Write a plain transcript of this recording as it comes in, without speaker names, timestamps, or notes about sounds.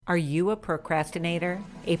Are you a procrastinator?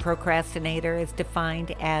 A procrastinator is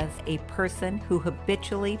defined as a person who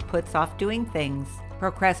habitually puts off doing things.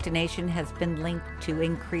 Procrastination has been linked to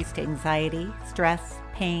increased anxiety, stress,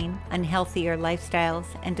 pain, unhealthier lifestyles,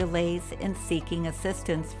 and delays in seeking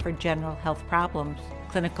assistance for general health problems.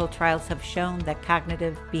 Clinical trials have shown that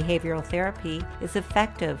cognitive behavioral therapy is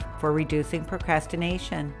effective for reducing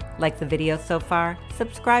procrastination. Like the video so far?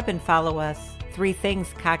 Subscribe and follow us. 3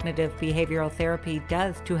 things cognitive behavioral therapy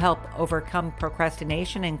does to help overcome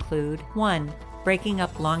procrastination include 1. Breaking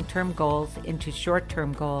up long-term goals into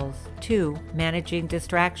short-term goals. 2. Managing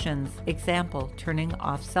distractions. Example, turning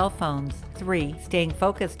off cell phones. 3. Staying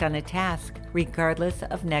focused on a task, regardless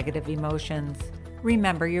of negative emotions.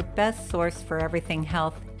 Remember, your best source for everything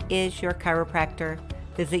health is your chiropractor.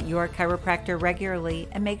 Visit your chiropractor regularly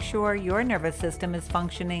and make sure your nervous system is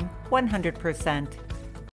functioning 100%.